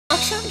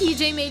akşam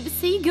giyeceğim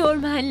elbiseyi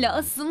görmen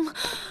lazım.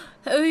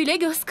 Öyle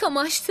göz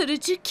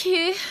kamaştırıcı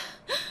ki.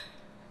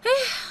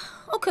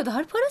 O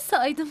kadar para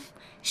saydım.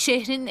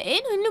 Şehrin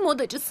en ünlü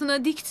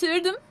modacısına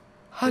diktirdim.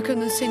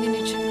 Hakan'ın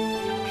senin için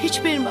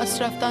hiçbir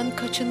masraftan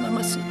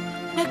kaçınmaması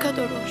ne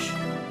kadar hoş.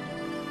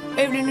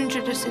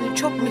 Evlenince de seni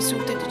çok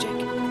mesut edecek.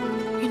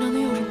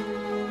 İnanıyorum.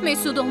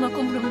 Mesut olmak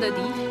umurumda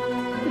değil.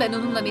 Ben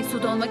onunla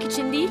mesut olmak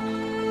için değil,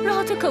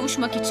 rahata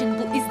kavuşmak için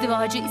bu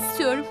izdivacı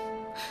istiyorum.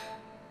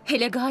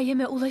 Hele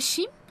gayeme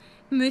ulaşayım,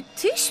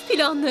 müthiş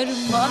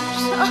planlarım var.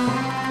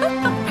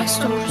 Pes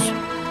doğrusu.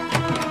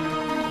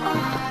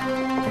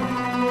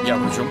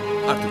 Yavrucuğum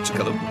artık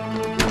çıkalım.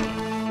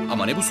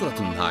 Ama ne bu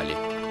suratının hali?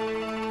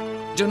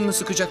 Canını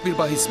sıkacak bir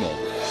bahis mi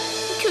oldu?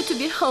 Kötü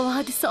bir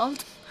havadis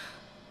aldım.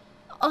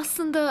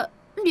 Aslında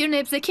bir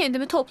nebze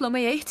kendimi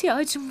toplamaya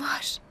ihtiyacım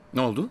var.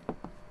 Ne oldu?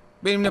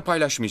 Benimle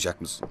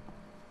paylaşmayacak mısın?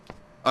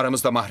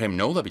 Aramızda mahrem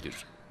ne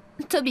olabilir?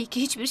 Tabii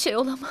ki hiçbir şey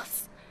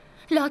olamaz.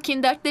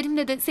 Lakin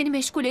dertlerimle de seni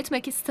meşgul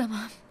etmek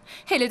istemem.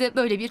 Hele de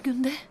böyle bir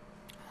günde.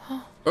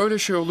 Öyle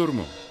şey olur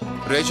mu?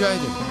 Rica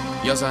ederim.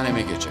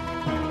 Yazıhaneme geçelim.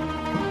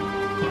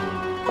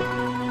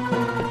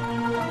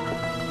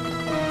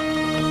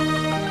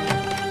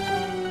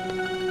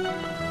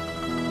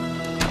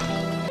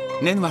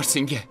 Nen var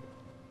Simge?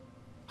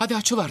 Hadi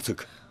açıl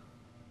artık.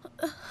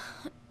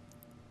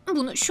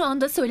 Bunu şu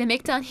anda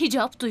söylemekten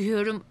hicap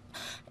duyuyorum.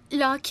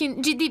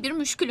 Lakin ciddi bir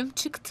müşkülüm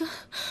çıktı.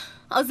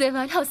 Az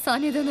evvel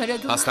hastaneden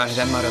aradılar.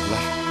 Hastaneden mi aradılar?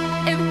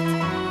 Evet.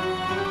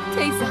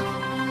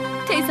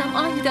 Teyzem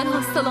aniden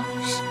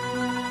hastalanmış.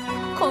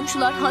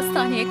 Komşular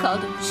hastaneye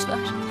kaldırmışlar.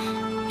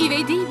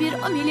 İvedi bir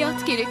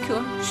ameliyat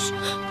gerekiyormuş.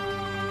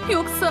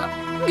 Yoksa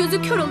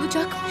gözü kör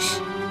olacakmış.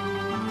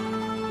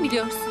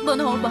 Biliyorsun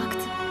bana o baktı.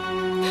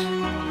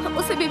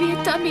 O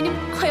sebebiyetten benim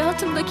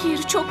hayatımdaki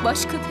yeri çok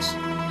başkadır.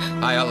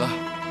 Hay Allah.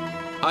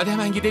 Hadi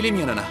hemen gidelim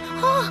yanına.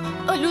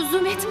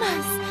 Lüzum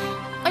etmez.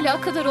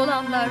 Alakadar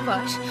olanlar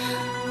var.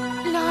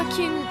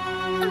 Lakin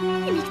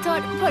bir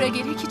miktar para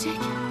gerekecek.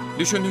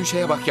 Düşündüğün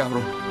şeye bak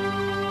yavrum.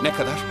 Ne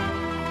kadar?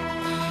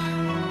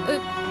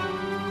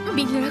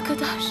 1000 lira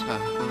kadar. Ha.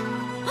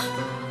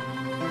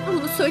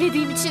 Bunu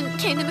söylediğim için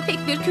kendimi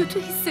pek bir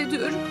kötü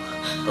hissediyorum.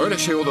 Öyle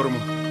şey olur mu?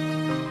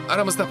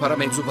 Aramızda para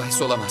mevzu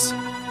bahis olamaz.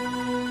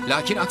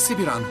 Lakin aksi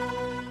bir an.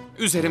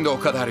 Üzerimde o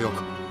kadar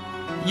yok.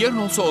 Yarın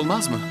olsa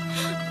olmaz mı?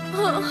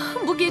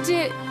 Bu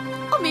gece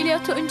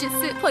ameliyat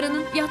öncesi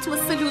paranın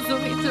yatması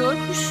lüzum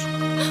ediyormuş.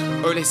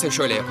 Öyleyse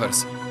şöyle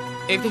yaparız.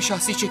 Evde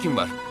şahsi çekim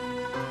var.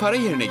 Para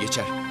yerine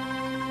geçer.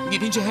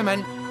 Gidince hemen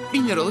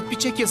 1000 liralık bir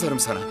çek yazarım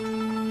sana.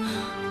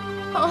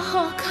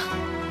 Hakan,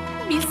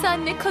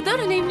 bilsen ne kadar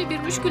önemli bir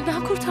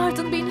müşkülden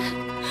kurtardın beni.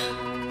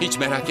 Hiç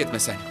merak etme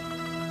sen.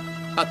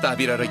 Hatta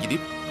bir ara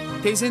gidip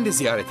teyzeni de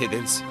ziyaret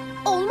ederiz.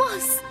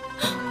 Olmaz.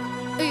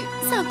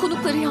 Sen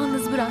konukları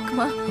yalnız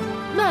bırakma.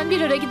 Ben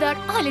bir ara gider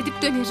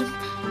halledip dönerim.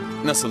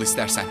 Nasıl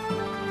istersen.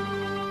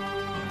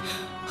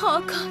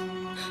 Hakan,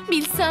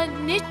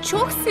 bilsen ne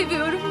çok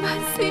seviyorum ben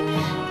seni.